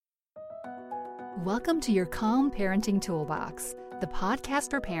Welcome to your Calm Parenting Toolbox, the podcast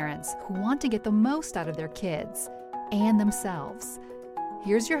for parents who want to get the most out of their kids and themselves.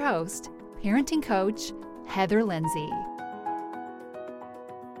 Here's your host, parenting coach, Heather Lindsay.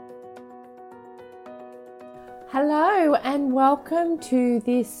 Hello and welcome to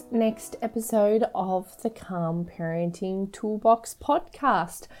this next episode of the Calm Parenting Toolbox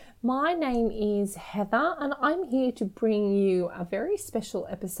podcast. My name is Heather and I'm here to bring you a very special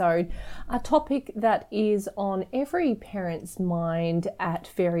episode, a topic that is on every parent's mind at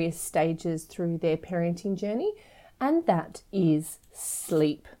various stages through their parenting journey, and that is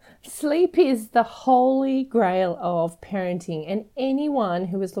sleep. Sleep is the holy grail of parenting, and anyone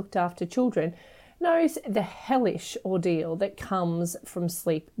who has looked after children knows the hellish ordeal that comes from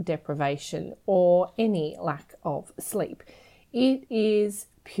sleep deprivation or any lack of sleep. It is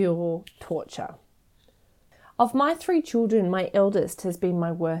pure torture. Of my 3 children, my eldest has been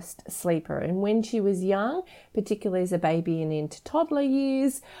my worst sleeper, and when she was young, particularly as a baby and into toddler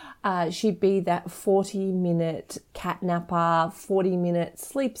years, she'd be that 40-minute cat napper, 40-minute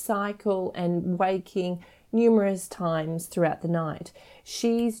sleep cycle and waking numerous times throughout the night.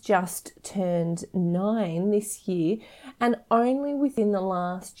 She's just turned 9 this year, and only within the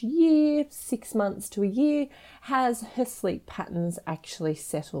last year, 6 months to a year, has her sleep patterns actually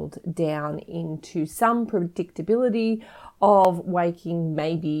settled down into some predictability of waking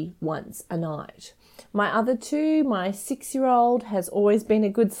maybe once a night. My other 2, my 6-year-old has always been a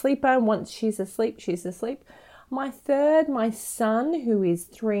good sleeper. Once she's asleep, she's asleep. My 3rd, my son, who is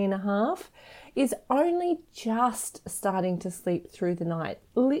 3.5, is only just starting to sleep through the night,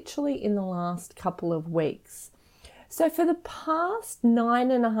 literally in the last couple of weeks. So for the past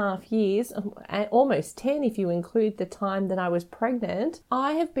 9.5 years, almost 10 if you include the time that I was pregnant,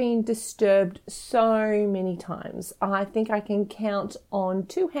 I have been disturbed so many times. I think I can count on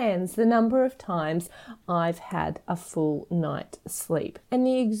 2 hands the number of times I've had a full night's sleep. And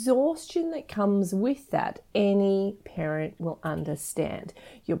the exhaustion that comes with that, any parent will understand.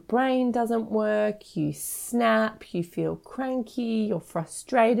 Your brain doesn't work, you snap, you feel cranky, you're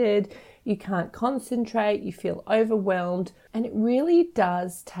frustrated, you can't concentrate, you feel overwhelmed, and it really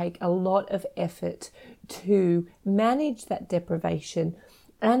does take a lot of effort to manage that deprivation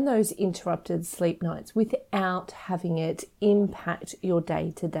and those interrupted sleep nights without having it impact your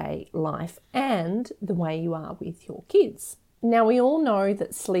day-to-day life and the way you are with your kids. Now, we all know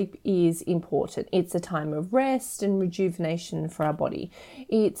that sleep is important. It's a time of rest and rejuvenation for our body.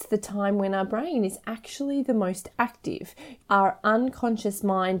 It's the time when our brain is actually the most active. Our unconscious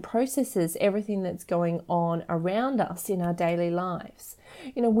mind processes everything that's going on around us in our daily lives.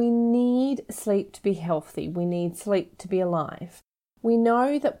 We need sleep to be healthy. We need sleep to be alive. We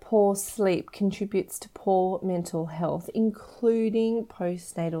know that poor sleep contributes to poor mental health, including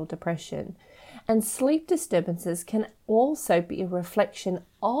postnatal depression. And sleep disturbances can also be a reflection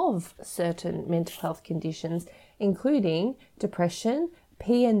of certain mental health conditions, including depression,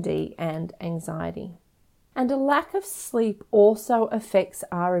 PND, and anxiety. And a lack of sleep also affects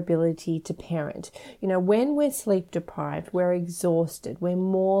our ability to parent. When we're sleep deprived, we're exhausted, we're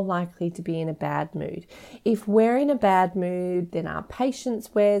more likely to be in a bad mood. If we're in a bad mood, then our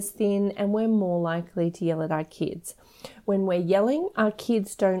patience wears thin and we're more likely to yell at our kids. When we're yelling, our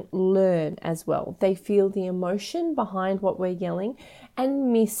kids don't learn as well. They feel the emotion behind what we're yelling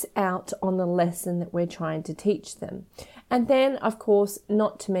and miss out on the lesson that we're trying to teach them. And then, of course,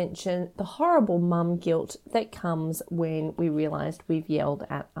 not to mention the horrible mum guilt that comes when we realised we've yelled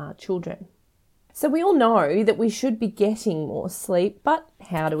at our children. So we all know that we should be getting more sleep, but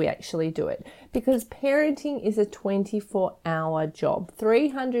how do we actually do it? Because parenting is a 24-hour job,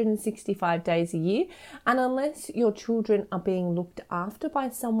 365 days a year, and unless your children are being looked after by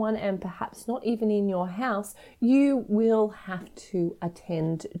someone and perhaps not even in your house, you will have to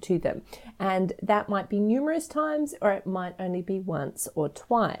attend to them. And that might be numerous times or it might only be once or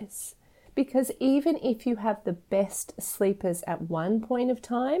twice. Because even if you have the best sleepers at one point of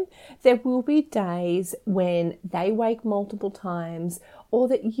time, there will be days when they wake multiple times or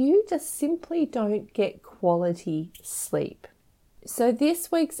that you just simply don't get quality sleep. So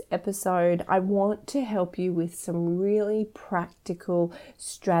this week's episode, I want to help you with some really practical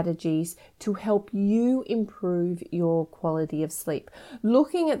strategies to help you improve your quality of sleep.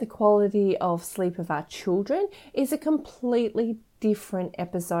 Looking at the quality of sleep of our children is a completely different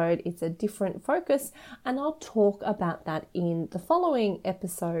episode. It's a different focus, and I'll talk about that in the following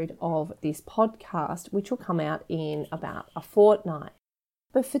episode of this podcast, which will come out in about a fortnight.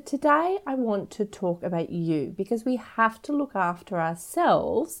 But for today, I want to talk about you because we have to look after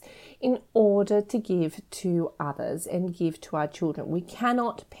ourselves in order to give to others and give to our children. We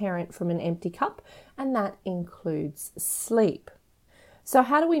cannot parent from an empty cup, and that includes sleep. So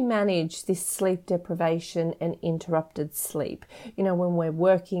how do we manage this sleep deprivation and interrupted sleep, when we're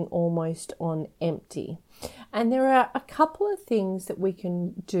working almost on empty? And there are a couple of things that we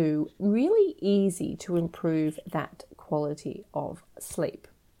can do really easy to improve that quality of sleep.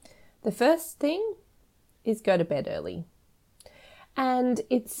 The first thing is go to bed early. And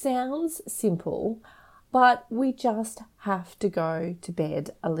it sounds simple, but we just have to go to bed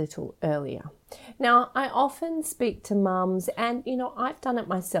a little earlier. Now, I often speak to mums and, I've done it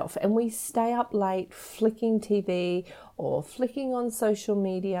myself, and we stay up late flicking TV or flicking on social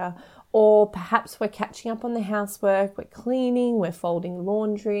media, or perhaps we're catching up on the housework, we're cleaning, we're folding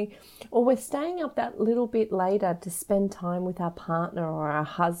laundry, or we're staying up that little bit later to spend time with our partner or our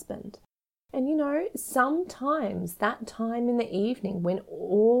husband. And sometimes that time in the evening when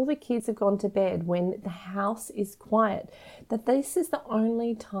all the kids have gone to bed, when the house is quiet, that this is the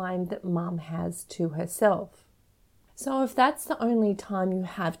only time that mum has to herself. So if that's the only time you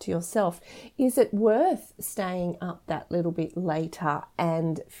have to yourself, is it worth staying up that little bit later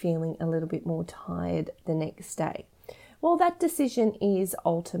and feeling a little bit more tired the next day? Well, that decision is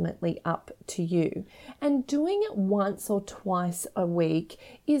ultimately up to you. And doing it once or twice a week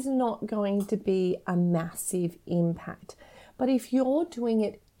is not going to be a massive impact. But if you're doing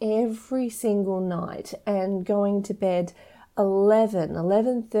it every single night and going to bed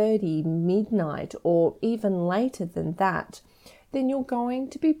 11:30, midnight, or even later than that, then you're going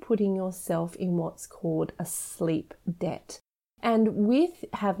to be putting yourself in what's called a sleep debt. And with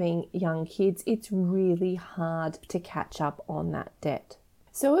having young kids, it's really hard to catch up on that debt.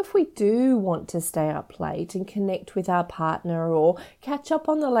 So if we do want to stay up late and connect with our partner or catch up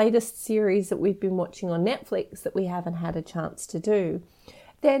on the latest series that we've been watching on Netflix that we haven't had a chance to do,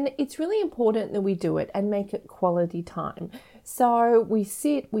 then it's really important that we do it and make it quality time. So we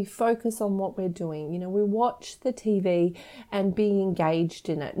sit, we focus on what we're doing. We watch the TV and be engaged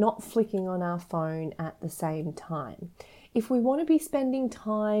in it, not flicking on our phone at the same time. If we want to be spending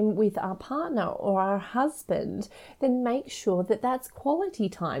time with our partner or our husband, then make sure that that's quality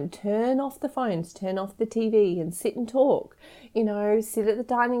time. Turn off the phones, turn off the TV and sit and talk. Sit at the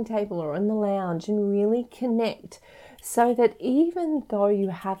dining table or in the lounge and really connect so that even though you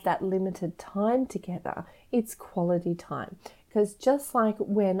have that limited time together, it's quality time. Because just like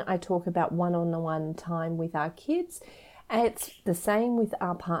when I talk about one-on-one time with our kids, it's the same with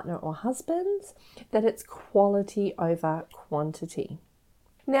our partner or husbands, that it's quality over quantity.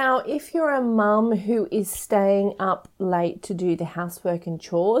 Now, if you're a mum who is staying up late to do the housework and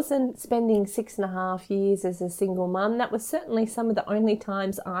chores and spending 6.5 years as a single mum, that was certainly some of the only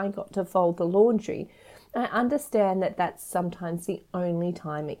times I got to fold the laundry. I understand that that's sometimes the only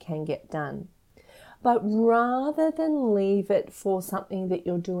time it can get done. But rather than leave it for something that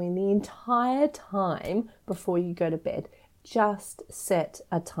you're doing the entire time before you go to bed, just set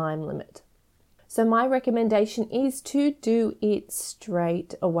a time limit. So my recommendation is to do it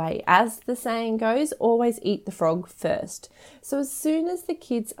straight away. As the saying goes, always eat the frog first. So as soon as the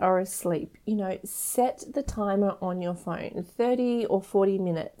kids are asleep, set the timer on your phone, 30 or 40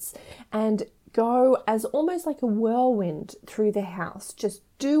 minutes, and go as almost like a whirlwind through the house. Just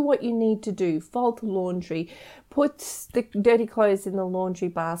do what you need to do. Fold the laundry, put the dirty clothes in the laundry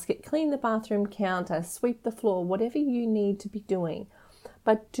basket, clean the bathroom counter, sweep the floor, whatever you need to be doing.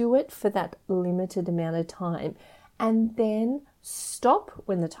 But do it for that limited amount of time and then stop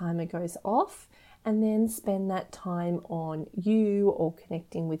when the timer goes off and then spend that time on you or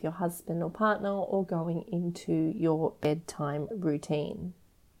connecting with your husband or partner or going into your bedtime routine.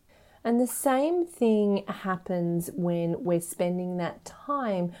 And the same thing happens when we're spending that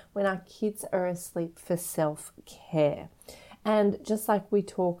time when our kids are asleep for self-care. And just like we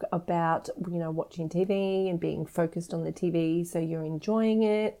talk about, watching TV and being focused on the TV so you're enjoying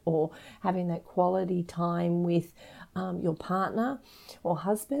it, or having that quality time with your partner or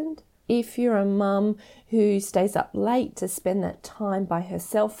husband, if you're a mum who stays up late to spend that time by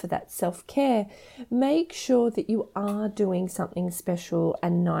herself for that self-care, make sure that you are doing something special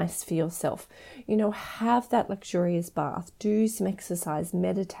and nice for yourself. Have that luxurious bath, do some exercise,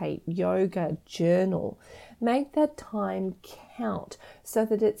 meditate, yoga, journal. Make that time count so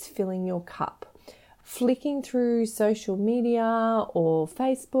that it's filling your cup. Flicking through social media or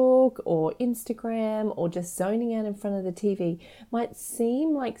Facebook or Instagram or just zoning out in front of the TV might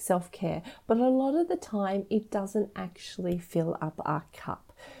seem like self-care, but a lot of the time it doesn't actually fill up our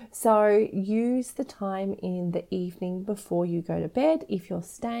cup. So use the time in the evening before you go to bed. If you're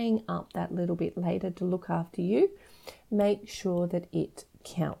staying up that little bit later to look after you, make sure that it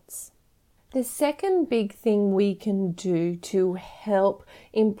counts. The second big thing we can do to help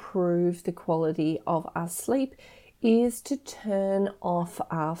improve the quality of our sleep is to turn off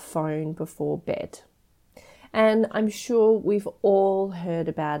our phone before bed. And I'm sure we've all heard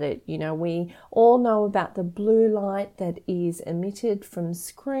about it. You know, we all know about the blue light that is emitted from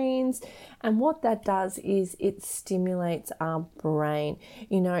screens. And what that does is it stimulates our brain.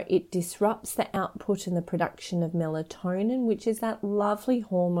 You know, it disrupts the output and the production of melatonin, which is that lovely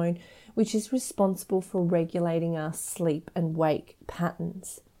hormone which is responsible for regulating our sleep and wake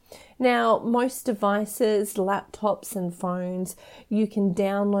patterns. Now, most devices, laptops and phones, you can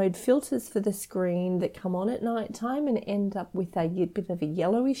download filters for the screen that come on at night time and end up with a bit of a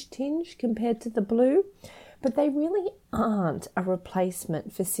yellowish tinge compared to the blue, but they really aren't a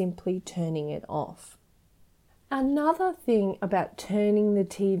replacement for simply turning it off. Another thing about turning the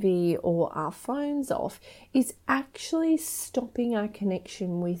TV or our phones off is actually stopping our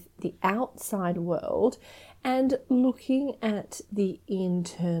connection with the outside world and looking at the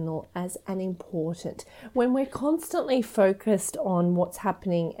internal as an important. When we're constantly focused on what's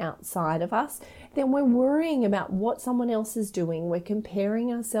happening outside of us, then we're worrying about what someone else is doing. We're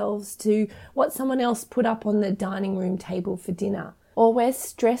comparing ourselves to what someone else put up on the dining room table for dinner. Or we're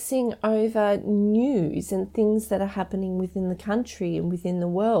stressing over news and things that are happening within the country and within the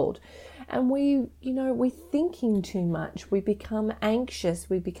world. And we're thinking too much. We become anxious,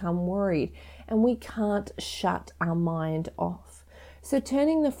 we become worried, and we can't shut our mind off. So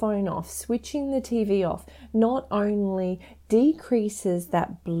turning the phone off, switching the TV off, not only decreases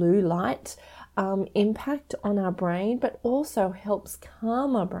that blue light impact on our brain, but also helps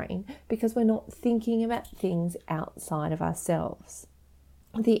calm our brain because we're not thinking about things outside of ourselves.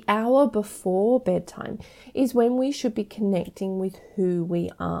 The hour before bedtime is when we should be connecting with who we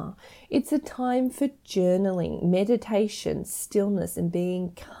are. It's a time for journaling, meditation, stillness, and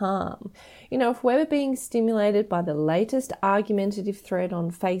being calm. You know, if we're being stimulated by the latest argumentative thread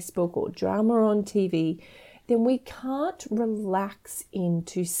on Facebook or drama on TV, then we can't relax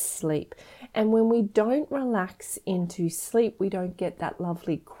into sleep. And when we don't relax into sleep, we don't get that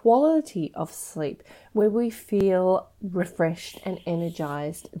lovely quality of sleep where we feel refreshed and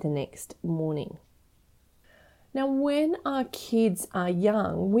energized the next morning. Now, when our kids are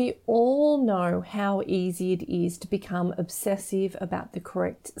young, we all know how easy it is to become obsessive about the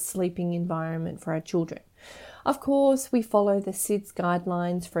correct sleeping environment for our children. Of course, we follow the SIDS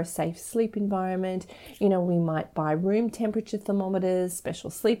guidelines for a safe sleep environment. You know, we might buy room temperature thermometers, special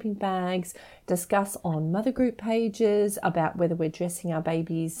sleeping bags, discuss on mother group pages about whether we're dressing our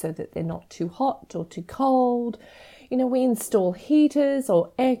babies so that they're not too hot or too cold. You know, we install heaters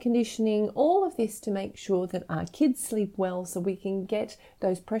or air conditioning, all of this to make sure that our kids sleep well so we can get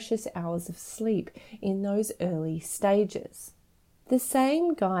those precious hours of sleep in those early stages. The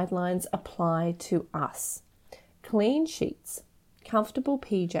same guidelines apply to us. Clean sheets, comfortable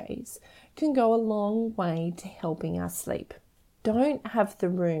PJs can go a long way to helping us sleep. Don't have the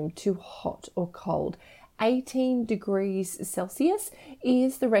room too hot or cold. 18 degrees Celsius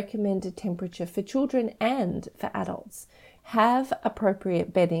is the recommended temperature for children and for adults. Have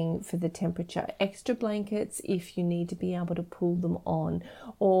appropriate bedding for the temperature, extra blankets if you need to be able to pull them on,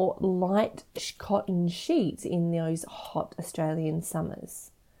 or light cotton sheets in those hot Australian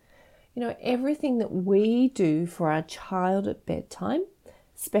summers. You know, everything that we do for our child at bedtime,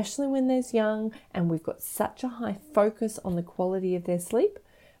 especially when they're young and we've got such a high focus on the quality of their sleep,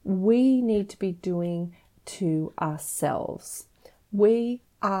 we need to be doing to ourselves. We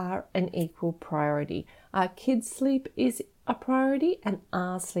are an equal priority. Our kids' sleep is a priority and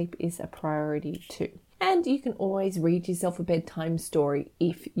our sleep is a priority too. And you can always read yourself a bedtime story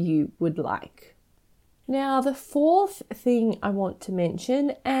if you would like. Now, the fourth thing I want to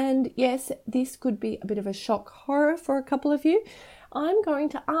mention, and yes, this could be a bit of a shock horror for a couple of you, I'm going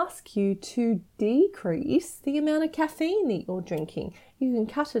to ask you to decrease the amount of caffeine that you're drinking. You can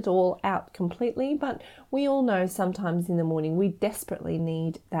cut it all out completely, but we all know sometimes in the morning we desperately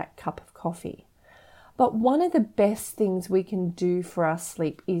need that cup of coffee. But one of the best things we can do for our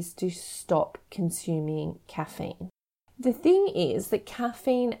sleep is to stop consuming caffeine. The thing is that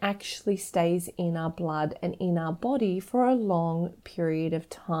caffeine actually stays in our blood and in our body for a long period of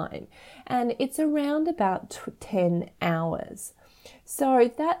time, and it's around about 10 hours.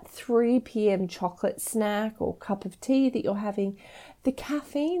 So that 3 p.m. chocolate snack or cup of tea that you're having, the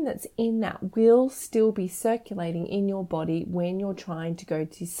caffeine that's in that will still be circulating in your body when you're trying to go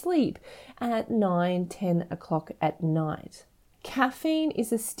to sleep at 9, 10 o'clock at night. Caffeine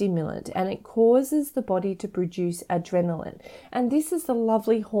is a stimulant and it causes the body to produce adrenaline. And this is the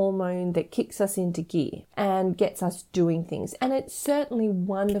lovely hormone that kicks us into gear and gets us doing things. And it's certainly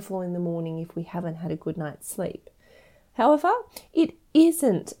wonderful in the morning if we haven't had a good night's sleep. However, it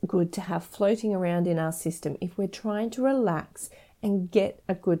isn't good to have floating around in our system if we're trying to relax and get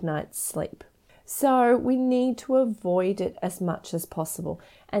a good night's sleep. So we need to avoid it as much as possible,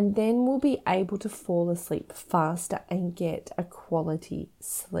 and then we'll be able to fall asleep faster and get a quality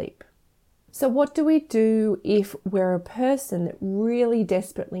sleep. So what do we do if we're a person that really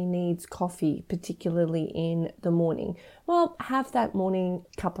desperately needs coffee, particularly in the morning? Well, have that morning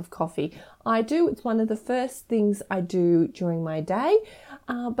cup of coffee. I do. It's one of the first things I do during my day,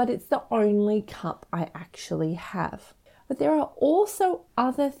 but it's the only cup I actually have. But there are also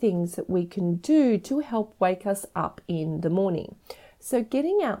other things that we can do to help wake us up in the morning. So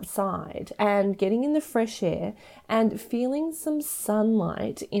getting outside and getting in the fresh air and feeling some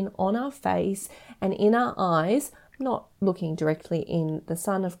sunlight on our face and in our eyes, not looking directly in the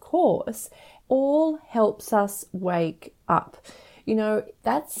sun, of course, all helps us wake up. You know,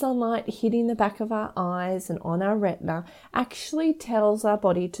 that sunlight hitting the back of our eyes and on our retina actually tells our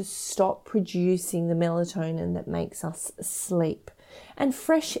body to stop producing the melatonin that makes us sleep. And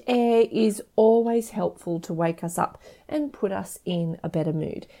fresh air is always helpful to wake us up and put us in a better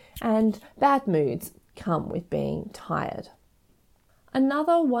mood. And bad moods come with being tired.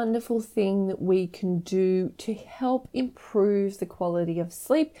 Another wonderful thing that we can do to help improve the quality of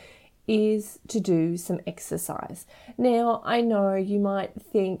sleep is to do some exercise. Now, I know you might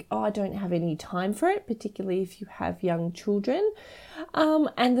think, I don't have any time for it, particularly if you have young children.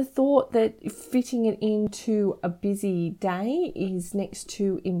 And the thought that fitting it into a busy day is next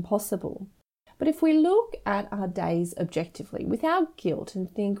to impossible. But if we look at our days objectively without guilt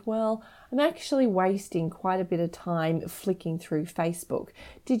and think, well, I'm actually wasting quite a bit of time flicking through Facebook.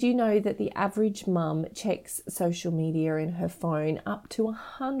 Did you know that the average mum checks social media in her phone up to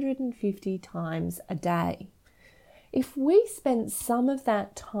 150 times a day? If we spent some of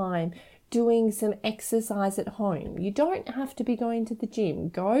that time doing some exercise at home, you don't have to be going to the gym.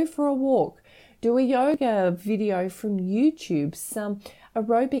 Go for a walk. Do a yoga video from YouTube, some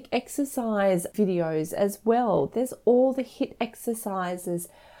aerobic exercise videos as well. There's all the HIIT exercises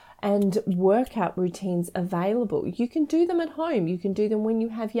and workout routines available. You can do them at home. You can do them when you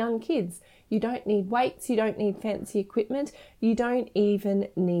have young kids. You don't need weights. You don't need fancy equipment. You don't even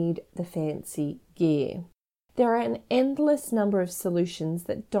need the fancy gear. There are an endless number of solutions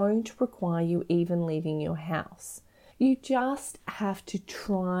that don't require you even leaving your house. You just have to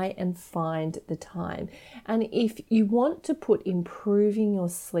try and find the time. And if you want to put improving your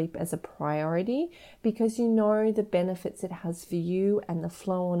sleep as a priority because you know the benefits it has for you and the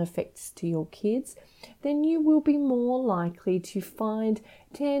flow-on effects to your kids, then you will be more likely to find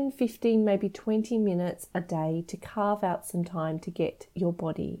 10, 15, maybe 20 minutes a day to carve out some time to get your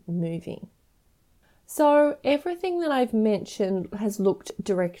body moving. So everything that I've mentioned has looked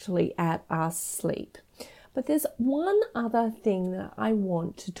directly at our sleep. But there's one other thing that I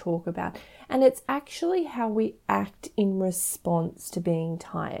want to talk about, and it's actually how we act in response to being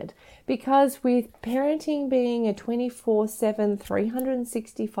tired. Because with parenting being a 24/7,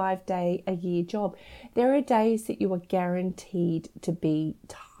 365-day-a-year job, there are days that you are guaranteed to be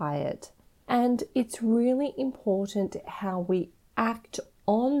tired. And it's really important how we act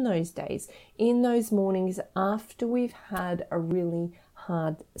on those days, in those mornings after we've had a really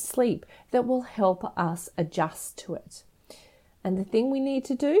hard sleep, that will help us adjust to it. And the thing we need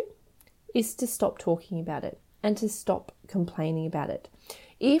to do is to stop talking about it and to stop complaining about it.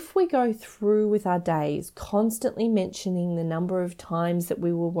 If we go through with our days constantly mentioning the number of times that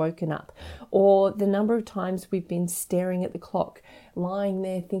we were woken up or the number of times we've been staring at the clock, lying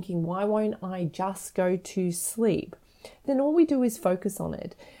there thinking, why won't I just go to sleep? Then all we do is focus on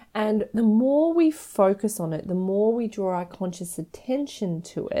it. And the more we focus on it, the more we draw our conscious attention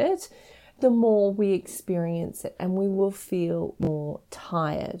to it, the more we experience it and we will feel more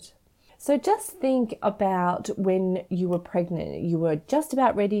tired. So just think about when you were pregnant, you were just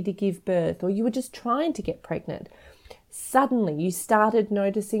about ready to give birth, or you were just trying to get pregnant. Suddenly you started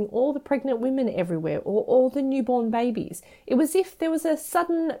noticing all the pregnant women everywhere or all the newborn babies. It was as if there was a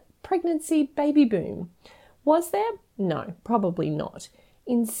sudden pregnancy baby boom. Was there? No, probably not.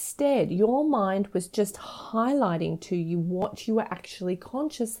 Instead, your mind was just highlighting to you what you were actually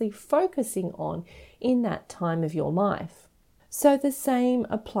consciously focusing on in that time of your life. So the same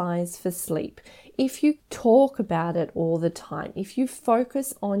applies for sleep. If you talk about it all the time, if you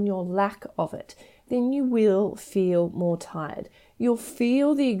focus on your lack of it, then you will feel more tired. You'll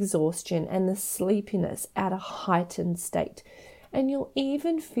feel the exhaustion and the sleepiness at a heightened state. and you'll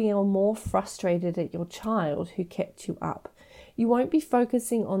even feel more frustrated at your child who kept you up. You won't be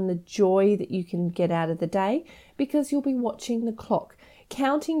focusing on the joy that you can get out of the day because you'll be watching the clock,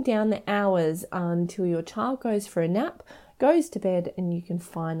 counting down the hours until your child goes for a nap, goes to bed, and you can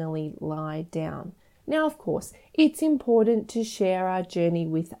finally lie down. Now, of course, it's important to share our journey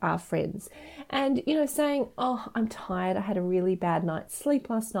with our friends. And, saying, oh, I'm tired, I had a really bad night's sleep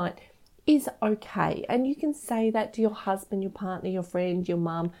last night, is okay. And you can say that to your husband, your partner, your friend, your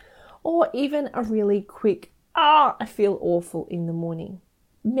mum, or even a really quick, I feel awful in the morning.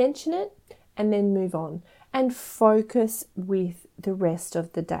 Mention it and then move on and focus with the rest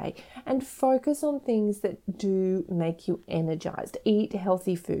of the day and focus on things that do make you energized. Eat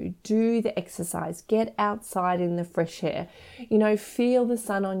healthy food, do the exercise, get outside in the fresh air, feel the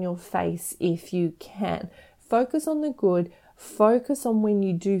sun on your face if you can. Focus on the good, focus on when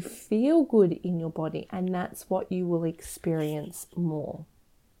you do feel good in your body, and that's what you will experience more.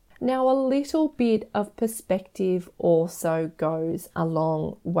 Now, a little bit of perspective also goes a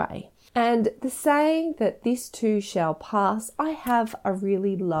long way. And the saying that this too shall pass, I have a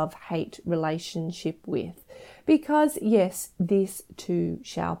really love-hate relationship with, because yes, this too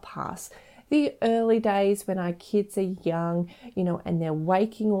shall pass. The early days when our kids are young, and they're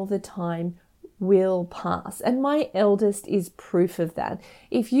waking all the time, will pass. And my eldest is proof of that.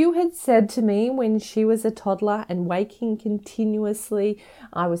 If you had said to me when she was a toddler and waking continuously,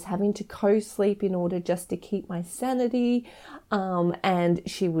 I was having to co-sleep in order just to keep my sanity, and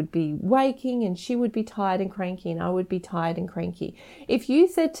she would be waking and she would be tired and cranky and I would be tired and cranky. If you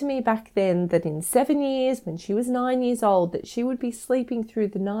said to me back then that in 7 years, when she was 9 years old, that she would be sleeping through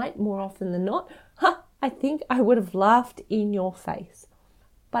the night more often than not, I think I would have laughed in your face.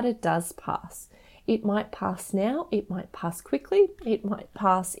 But it does pass. It might pass now, it might pass quickly, it might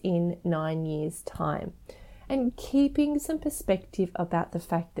pass in 9 years' time. And keeping some perspective about the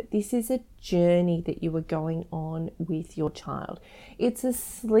fact that this is a journey that you are going on with your child. It's a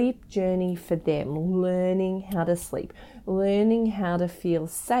sleep journey for them, learning how to sleep, learning how to feel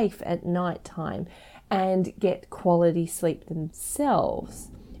safe at night time and get quality sleep themselves.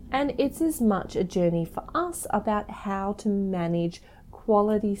 And it's as much a journey for us about how to manage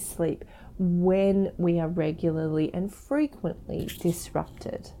quality sleep when we are regularly and frequently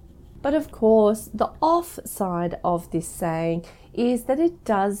disrupted. But of course, the off side of this saying is that it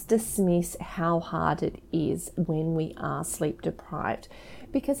does dismiss how hard it is when we are sleep deprived,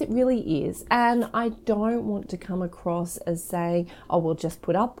 because it really is. And I don't want to come across as saying, oh, we'll just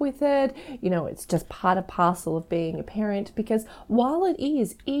put up with it. It's just part and parcel of being a parent, because while it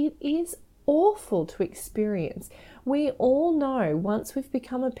is awful to experience. We all know once we've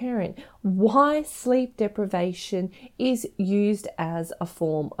become a parent why sleep deprivation is used as a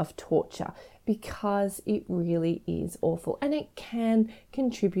form of torture, because it really is awful and it can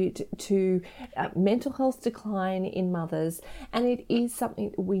contribute to mental health decline in mothers, and it is something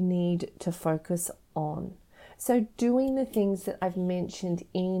that we need to focus on. So doing the things that I've mentioned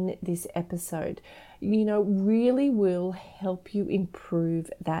in this episode, really will help you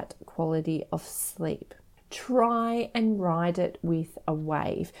improve that quality of sleep. Try and ride it with a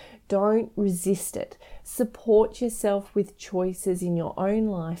wave. Don't resist it. Support yourself with choices in your own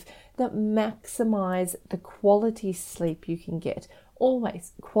life that maximize the quality sleep you can get.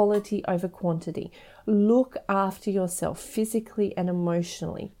 Always quality over quantity. Look after yourself physically and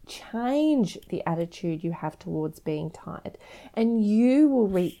emotionally. Change the attitude you have towards being tired, and you will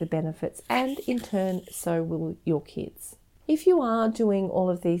reap the benefits, and in turn, so will your kids. If you are doing all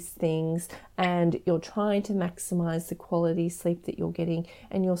of these things and you're trying to maximize the quality sleep that you're getting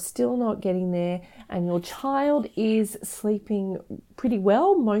and you're still not getting there, and your child is sleeping pretty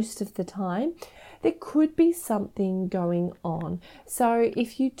well most of the time, there could be something going on. So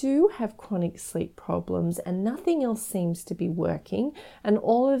if you do have chronic sleep problems and nothing else seems to be working, and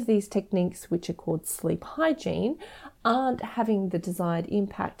all of these techniques, which are called sleep hygiene, aren't having the desired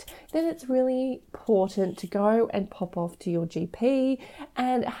impact, then it's really important to go and pop off to your GP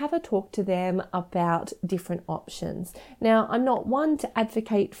and have a talk to them about different options. Now, I'm not one to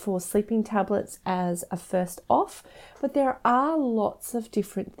advocate for sleeping tablets as a first off, but there are lots of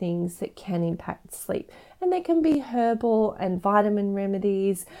different things that can impact sleep. And they can be herbal and vitamin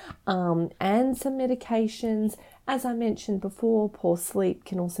remedies, and some medications. As I mentioned before, poor sleep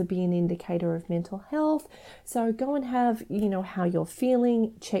can also be an indicator of mental health. So go and have, how you're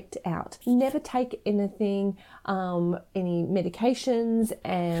feeling checked out. Never take anything, any medications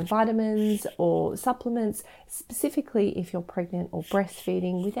and vitamins or supplements, specifically if you're pregnant or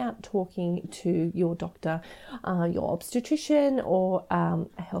breastfeeding, without talking to your doctor, your obstetrician, or a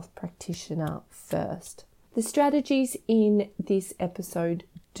health practitioner first. The strategies in this episode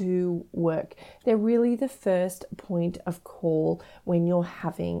do work. They're really the first point of call when you're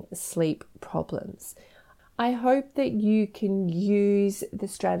having sleep problems. I hope that you can use the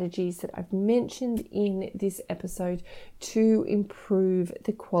strategies that I've mentioned in this episode to improve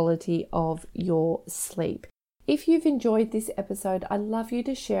the quality of your sleep. If you've enjoyed this episode, I'd love you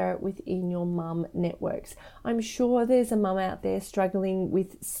to share it within your mum networks. I'm sure there's a mum out there struggling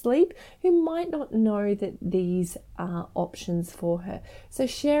with sleep who might not know that these are options for her. So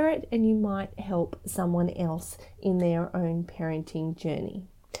share it and you might help someone else in their own parenting journey.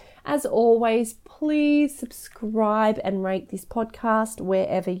 As always, please subscribe and rate this podcast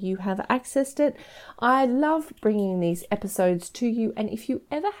wherever you have accessed it. I love bringing these episodes to you, and if you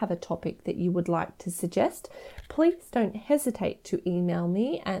ever have a topic that you would like to suggest, please don't hesitate to email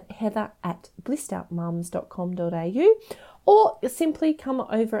me at heather@blissedoutmums.com.au or simply come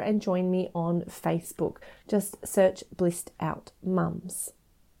over and join me on Facebook. Just search Blissed Out Mums.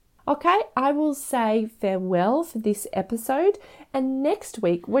 Okay, I will say farewell for this episode, and next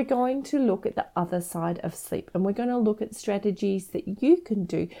week we're going to look at the other side of sleep, and we're going to look at strategies that you can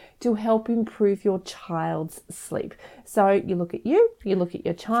do to help improve your child's sleep. So you look at you look at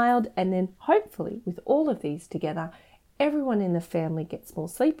your child, and then hopefully with all of these together, everyone in the family gets more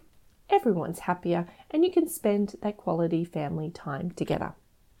sleep, everyone's happier, and you can spend that quality family time together.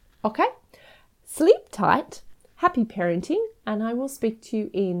 Okay, sleep tight. Happy parenting, and I will speak to you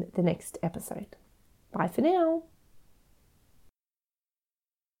in the next episode. Bye for now.